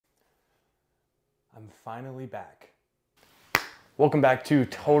I'm finally back. Welcome back to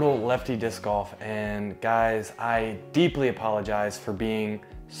Total Lefty Disc Golf. And guys, I deeply apologize for being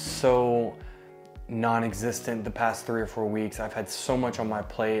so non-existent the past 3 or 4 weeks. I've had so much on my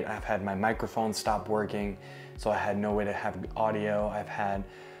plate. I've had my microphone stop working, so I had no way to have audio. I've had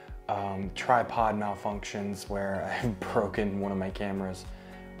tripod malfunctions where I've broken one of my cameras.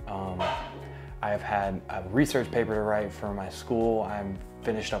 I have had a research paper to write for my school. I'm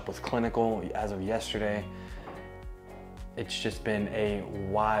finished up with clinical as of yesterday. It's just been a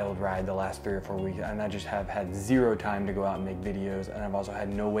wild ride the last 3 or 4 weeks, and I just have had zero time to go out and make videos, and I've also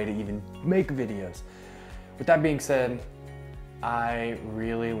had no way to even make videos. With that being said, I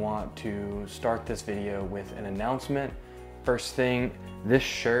really want to start this video with an announcement. First thing, this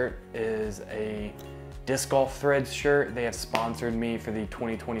shirt is a Disc Golf Threads shirt. They have sponsored me for the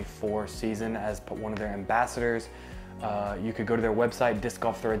 2024 season as one of their ambassadors. You could go to their website,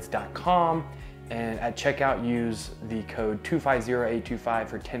 DiscGolfThreads.com, and at checkout use the code 250825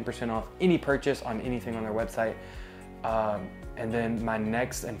 for 10% off any purchase on anything on their website. And then my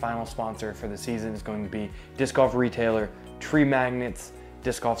next and final sponsor for the season is going to be disc golf retailer Tree Magnets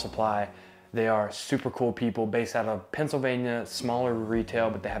Disc Golf Supply. They are super cool people based out of Pennsylvania, smaller retail,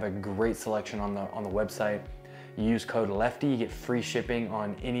 but they have a great selection on the website. You use code Lefty, you get free shipping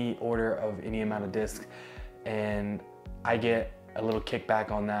on any order of any amount of discs, and I get a little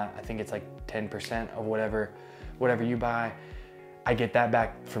kickback on that. I think it's like 10% of whatever you buy. I get that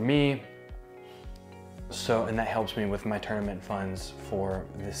back for me. So, and that helps me with my tournament funds for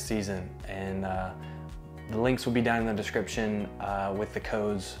this season. And the links will be down in the description with the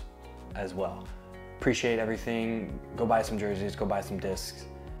codes as well. Appreciate everything. Go buy some jerseys, go buy some discs.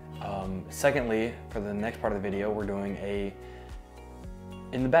 Secondly, for the next part of the video, we're doing a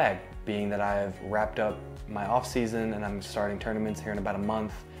in the bag, being that I've wrapped up my off season and I'm starting tournaments here in about a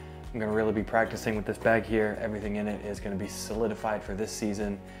month. I'm gonna really be practicing with this bag here. Everything in it is gonna be solidified for this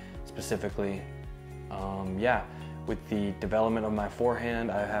season specifically. Yeah, with the development of my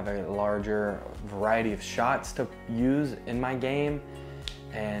forehand, I have a larger variety of shots to use in my game,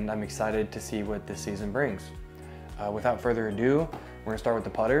 and I'm excited to see what this season brings. Without further ado, we're gonna start with the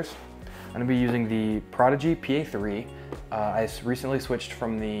putters. I'm gonna be using the Prodigy PA3. I recently switched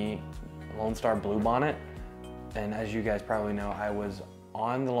from the Lone Star Blue Bonnet, and as you guys probably know, I was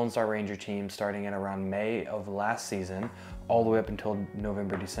on the Lone Star Ranger team starting at around May of last season, all the way up until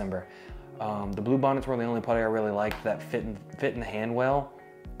November, December. The Blue Bonnets were the only putter I really liked that fit in the hand well,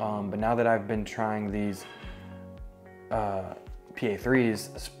 but now that I've been trying these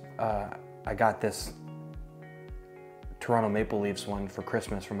PA3s, I got this Toronto Maple Leafs one for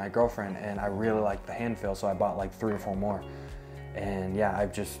Christmas from my girlfriend, and I really liked the hand feel, so I bought like 3 or 4 more. And yeah,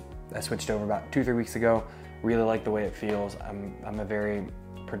 I switched over about 2 or 3 weeks ago. Really like the way it feels. I'm a very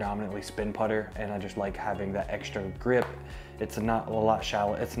predominantly spin putter, and I just like having that extra grip. It's not a lot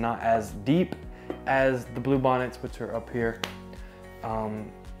shallow. It's not as deep as the Blue Bonnets, which are up here.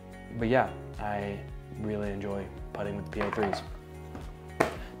 But yeah, I really enjoy putting with the PA3s.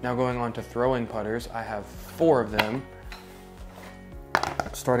 Now going on to throwing putters, I have 4 of them.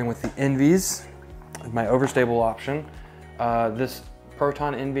 Starting with the Envies, my overstable option. This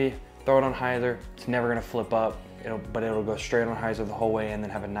Proton Envy, throw it on hyzer, it's never gonna flip up, but it'll go straight on hyzer the whole way and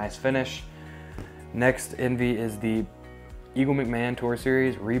then have a nice finish. Next Envy is the Eagle McMahon Tour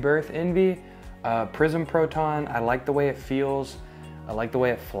Series Rebirth Envy. Prism Proton, I like the way it feels. I like the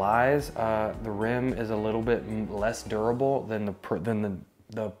way it flies. The rim is a little bit less durable than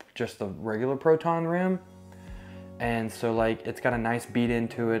just the regular Proton rim. And so like, it's got a nice beat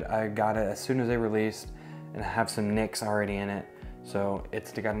into it. I got it as soon as they released, and I have some nicks already in it. So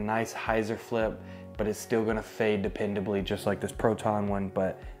it's got a nice hyzer flip, but it's still gonna fade dependably just like this Proton one,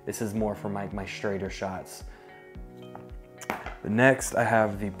 but this is more for my straighter shots. The next I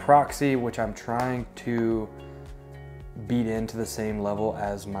have the Proxy, which I'm trying to beat into the same level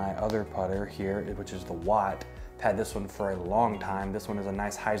as my other putter here, which is the Watt. I've had this one for a long time. This one is a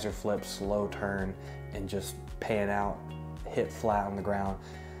nice hyzer flip, slow turn, and just pan out, hit flat on the ground.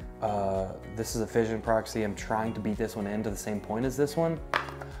 This is a Fission Proxy. I'm trying to beat this one into the same point as this one,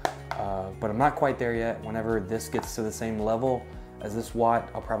 but I'm not quite there yet. Whenever this gets to the same level as this Watt,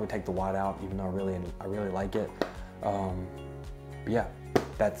 I'll probably take the Watt out, even though I really like it. But yeah,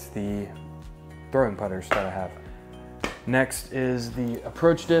 that's the throwing putters that I have. Next is the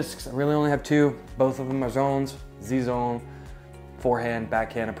approach discs. I really only have 2. Both of them are zones, Z zone, forehand,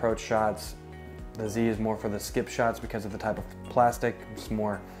 backhand approach shots. The Z is more for the skip shots because of the type of plastic. It's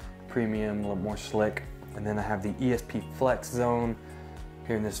more premium, a little more slick. And then I have the ESP Flex zone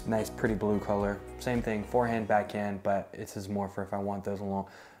here in this nice pretty blue color. Same thing, forehand, backhand, but this is more for if I want those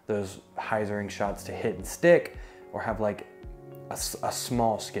those hyzering shots to hit and stick, or have like a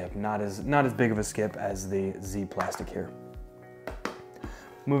small skip, not as big of a skip as the Z plastic here.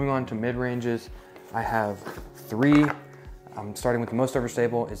 Moving on to mid-ranges, I have 3. I'm starting with the most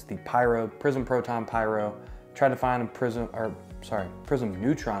overstable. It's the Prism Proton Pyro. Tried to find a Prism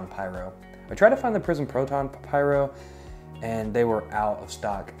Neutron Pyro. I tried to find the Prism Proton Pyro, and they were out of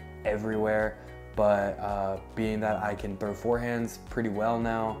stock everywhere. But being that I can throw forehands pretty well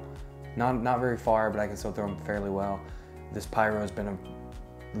now, not very far, but I can still throw them fairly well. This Pyro has been a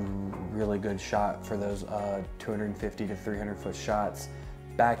really good shot for those 250 to 300 foot shots.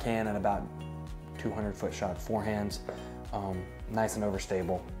 Backhand and about 200 foot shot forehands. Nice and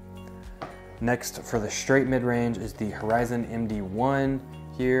overstable. Next, for the straight mid-range, is the Horizon MD1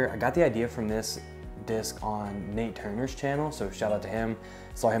 here. I got the idea from this disc on Nate Turner's channel, so shout out to him.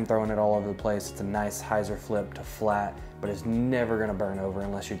 Saw him throwing it all over the place. It's a nice hyzer flip to flat, but it's never gonna burn over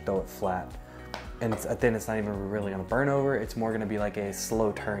unless you throw it flat. And then it's not even really gonna burn over. It's more gonna be like a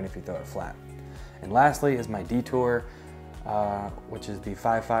slow turn if you throw it flat. And lastly is my Detour, which is the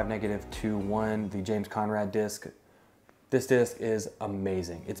 5.5-2.1, the James Conrad disc. This disc is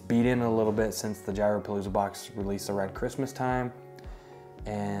amazing. It's beat in a little bit since the Gyropalooza box released around Christmas time,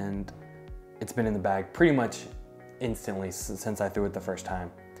 and it's been in the bag pretty much instantly since I threw it the first time.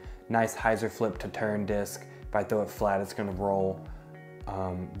 Nice hyzer flip to turn disc. If I throw it flat, it's gonna roll.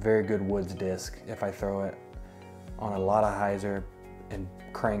 Very good woods disc. If I throw it on a lot of hyzer and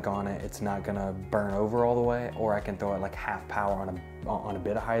crank on it, it's not gonna burn over all the way, or I can throw it like half power on a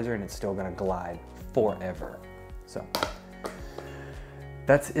bit of hyzer and it's still gonna glide forever. So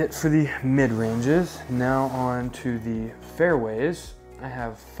that's it for the mid-ranges. Now on to the fairways. I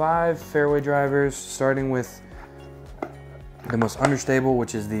have 5 fairway drivers, starting with the most understable,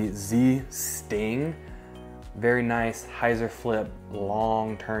 which is the Z Sting. Very nice hyzer flip,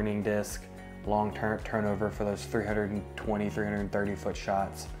 long turning disc, long turnover for those 320, 330 foot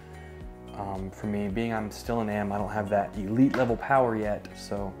shots. For me, being I'm still an AM, I don't have that elite level power yet,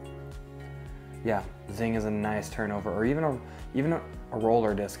 so yeah, Zing is a nice turnover, or even a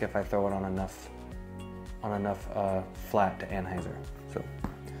roller disc if I throw it on enough flat to anhyzer. So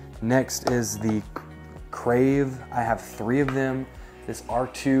next is the Crave. I have 3 of them. This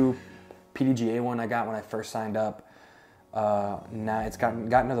R2 PDGA one I got when I first signed up. Now it's gotten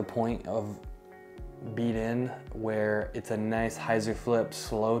to the point of beat in where it's a nice hyzer flip,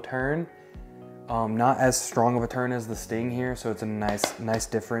 slow turn. Not as strong of a turn as the Sting here, so it's a nice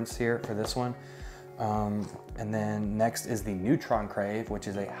difference here for this one. And then next is the Neutron Crave, which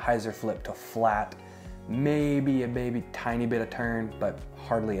is a hyzer flip to flat, maybe a tiny bit of turn, but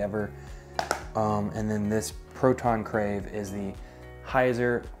hardly ever. And then this Proton Crave is the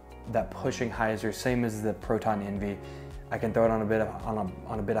hyzer, that pushing hyzer, same as the Proton Envy. I can throw it on a bit of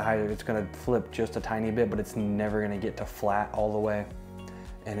hyzer. It's gonna flip just a tiny bit, but it's never gonna get to flat all the way,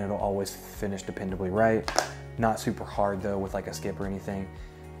 and it'll always finish dependably right. Not super hard though with like a skip or anything.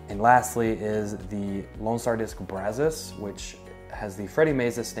 And lastly is the Lone Star Disc Brazos, which has the Freddie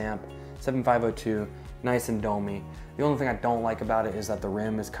Mesa stamp, 7502, nice and domey. The only thing I don't like about it is that the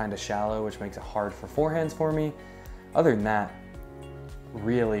rim is kind of shallow, which makes it hard for forehands for me. Other than that,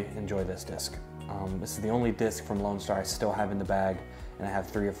 really enjoy this disc. This is the only disc from Lone Star I still have in the bag, and I have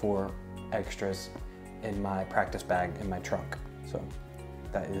 3 or 4 extras in my practice bag in my trunk. So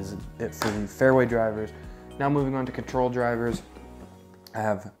that is it for the fairway drivers. Now moving on to control drivers. I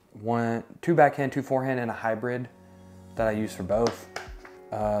have 2 backhand, 2 forehand, and a hybrid that I use for both.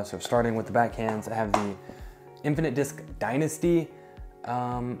 So starting with the backhands, I have the Infinite Disc Dynasty.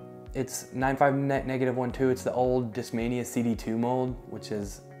 It's 9.5-1.2. It's the old Discmania CD2 mold, which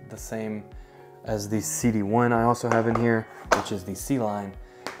is the same as the CD1 I also have in here, which is the C-line.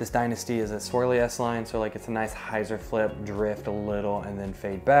 This Dynasty is a swirly S-line, so like it's a nice hyzer flip, drift a little, and then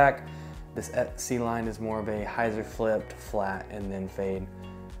fade back. This C-line is more of a hyzer flip to flat and then fade.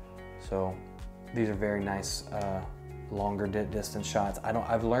 So these are very nice longer distance shots.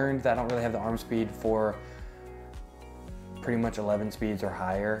 I've learned that I don't really have the arm speed for pretty much 11 speeds or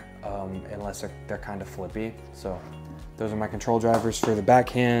higher, unless they're kind of flippy. So those are my control drivers for the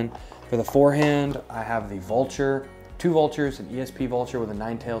backhand. For the forehand, I have the Vulture, 2 Vultures, an ESP Vulture with a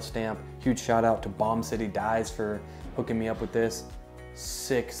 9-tail stamp. Huge shout out to Bomb City Dies for hooking me up with this.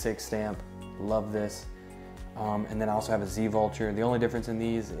 Sick stamp, love this. And then I also have a Z Vulture. The only difference in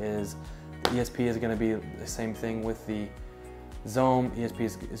these is the ESP is gonna be the same thing with the Zohm.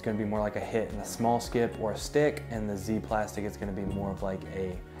 ESP is gonna be more like a hit and a small skip or a stick, and the Z plastic is gonna be more of like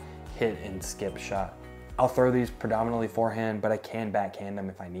a hit and skip shot. I'll throw these predominantly forehand, but I can backhand them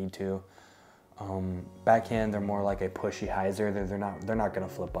if I need to. Backhand, they're more like a pushy hyzer. They're not gonna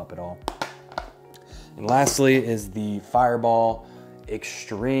flip up at all. And lastly is the Fireball,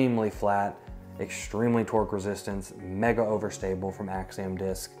 extremely flat, extremely torque resistance, mega overstable from Axiom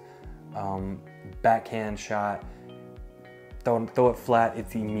Disc. Backhand shot, throw it flat,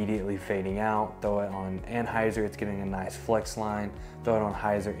 it's immediately fading out. Throw it on anhyzer, it's getting a nice flex line. Throw it on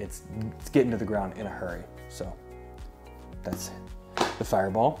hyzer, it's getting to the ground in a hurry. So that's the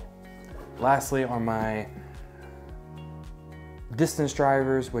Fireball. Lastly are my distance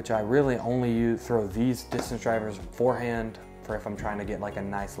drivers, which I really only throw these distance drivers forehand for if I'm trying to get like a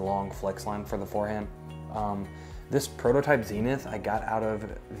nice long flex line for the forehand. This prototype Zenith I got out of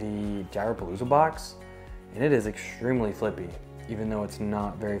the Gyropalooza box, and it is extremely flippy, even though it's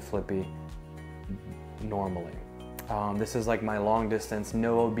not very flippy normally. This is like my long distance,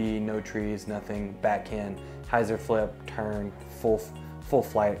 no OB, no trees, nothing, backhand, hyzer flip, turn, full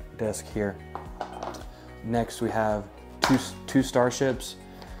flight disc here. Next we have two Starships.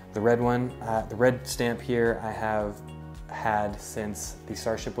 The red one, the red stamp here I have had since the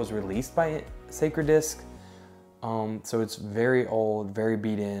Starship was released by Sacred Disc. So it's very old, very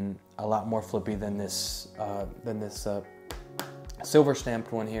beat in, a lot more flippy than this silver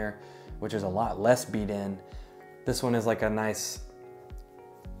stamped one here, which is a lot less beat in. This one is like a nice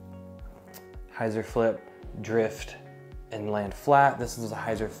hyzer flip, drift, and land flat. This is a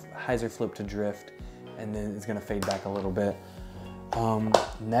hyzer flip to drift, and then it's gonna fade back a little bit.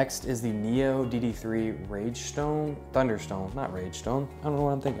 Next is the Neo DD3 Thunderstone, not Ragestone, I don't know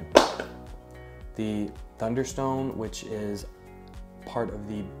what I'm thinking. The Thunderstone, which is part of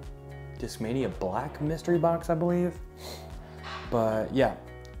the Discmania Black mystery box, I believe. But yeah,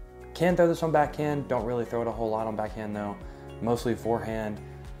 can throw this on backhand, don't really throw it a whole lot on backhand though. Mostly forehand,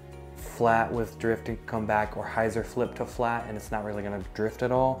 flat with drift and come back, or hyzer flip to flat, and it's not really gonna drift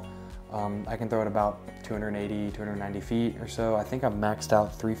at all. I can throw it about 280, 290 feet or so. I think I've maxed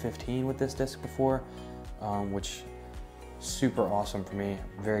out 315 with this disc before, which super awesome for me.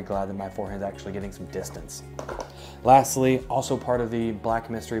 Very glad that my forehand's actually getting some distance. Lastly, also part of the Black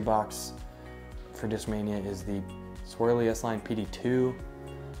mystery box for Discmania is the Swirly S-Line PD2.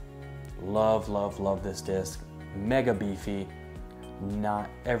 Love, love, love this disc. Mega beefy, not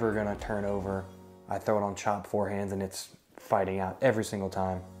ever gonna turn over. I throw it on chop forehands and it's fighting out every single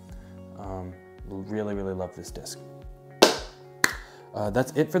time. Really, really love this disc.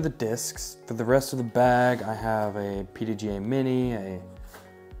 That's it for the discs. For the rest of the bag, I have a PDGA Mini, a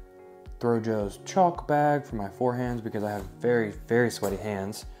Throw-Joe's chalk bag for my forehands because I have very, very sweaty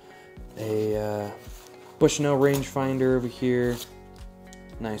hands. A Bushnell rangefinder over here,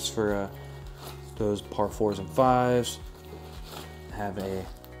 nice for those par 4s and 5s. I have a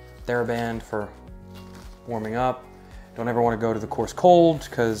TheraBand for warming up. Don't ever want to go to the course cold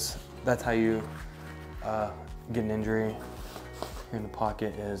because that's how you get an injury. Here in the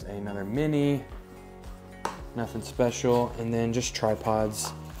pocket is another Mini, nothing special, and then just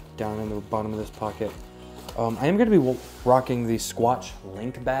tripods down in the bottom of this pocket. I am going to be rocking the Squatch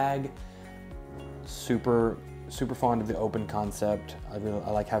Link bag. Super fond of the open concept. I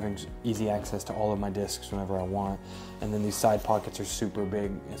like having easy access to all of my discs whenever I want. And then these side pockets are super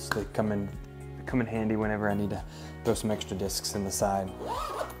big. They come in handy whenever I need to throw some extra discs in the side.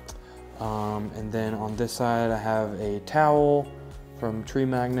 And then on this side I have a towel from Tree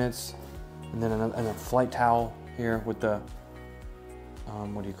Magnets, and then a flight towel here with the,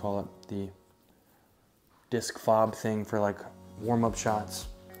 what do you call it? The disc fob thing for like warm-up shots.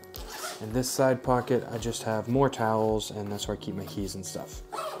 In this side pocket, I just have more towels, and that's where I keep my keys and stuff.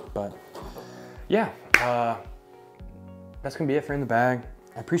 But yeah, that's gonna be it for in the bag.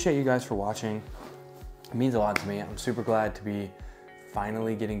 I appreciate you guys for watching. It means a lot to me. I'm super glad to be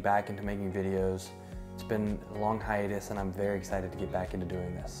finally getting back into making videos. It's been a long hiatus and I'm very excited to get back into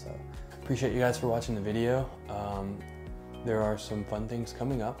doing this. So appreciate you guys for watching the video. There are some fun things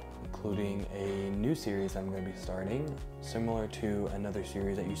coming up, including a new series I'm going to be starting, similar to another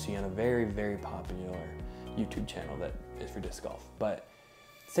series that you see on a very, very popular YouTube channel that is for disc golf. But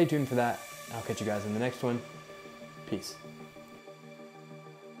stay tuned for that. I'll catch you guys in the next one. Peace.